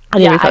it? I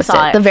need to Yeah, I repost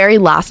saw it. The very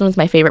last one was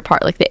my favorite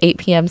part, like the 8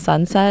 p.m.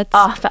 sunsets.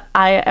 Oh,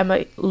 I am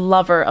a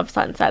lover of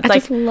sunsets. I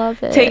just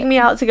love it. Take me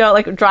out to go,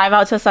 like, drive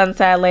out to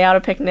sunset, lay out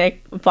a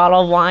picnic,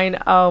 bottle of wine.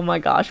 Oh my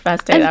gosh,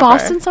 best day And ever.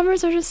 Boston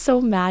summers are just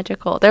so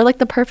magical. They're like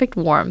the perfect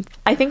warmth.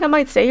 I think I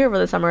might stay here for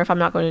the summer if I'm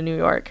not going to New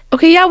York.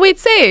 Okay, yeah, wait,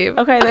 save.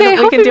 Okay,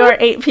 then we can do our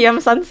 8 p.m.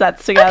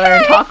 sunsets together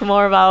and talk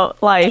more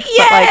about life.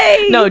 Yay! But,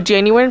 like, no,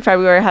 January and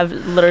February have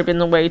literally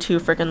been way too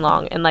freaking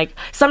long. And, like,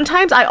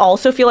 sometimes I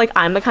also feel like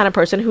I'm the kind of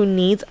person who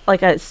needs,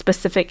 like, a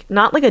specific,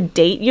 not like a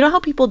date. You know how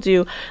people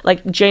do,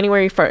 like,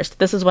 January 1st,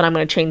 this is when I'm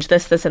going to change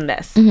this, this, and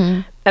this.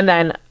 Mm-hmm. And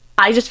then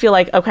I just feel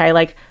like, okay,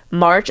 like,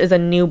 March is a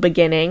new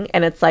beginning.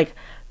 And it's like,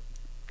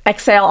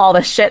 exhale all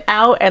the shit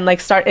out and, like,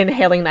 start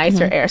inhaling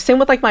nicer air. Same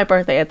with, like, my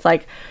birthday. It's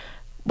like,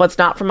 what's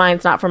not for mine,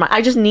 it's not for mine.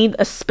 I just need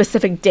a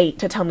specific date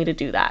to tell me to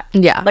do that.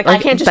 Yeah, Like I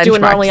like can't just do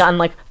it normally benchmarks. on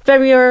like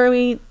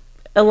February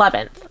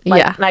 11th.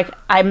 Like, Yeah. Like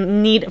I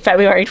need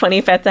February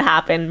 25th to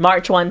happen,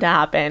 March 1 to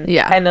happen.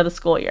 Yeah. End of the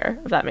school year,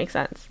 if that makes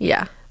sense.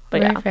 Yeah.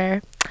 But Very yeah.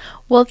 fair.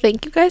 Well,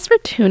 thank you guys for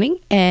tuning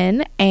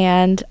in,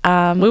 and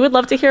We would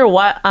love to hear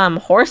what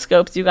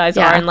horoscopes you guys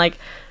Yeah. are and like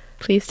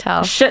please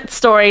tell. shit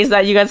stories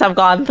that you guys have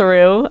gone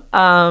through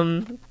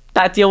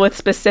that deal with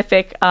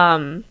specific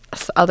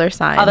Other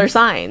signs. other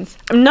signs.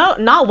 No,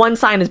 not one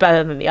sign is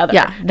better than the other.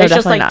 Yeah, no, it's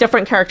just definitely like not.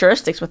 different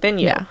characteristics within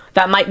you Yeah.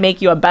 that might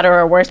make you a better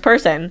or worse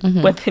person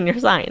within your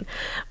sign.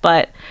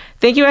 But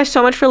thank you guys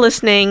so much for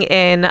listening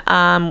in.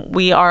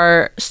 We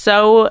are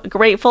so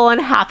grateful and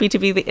happy to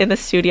be in the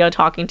studio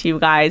talking to you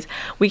guys.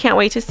 We can't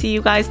wait to see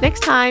you guys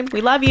next time.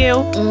 We love you.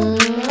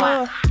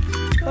 Mwah.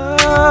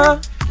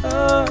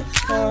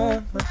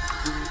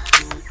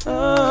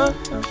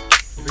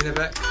 Bring it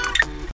back.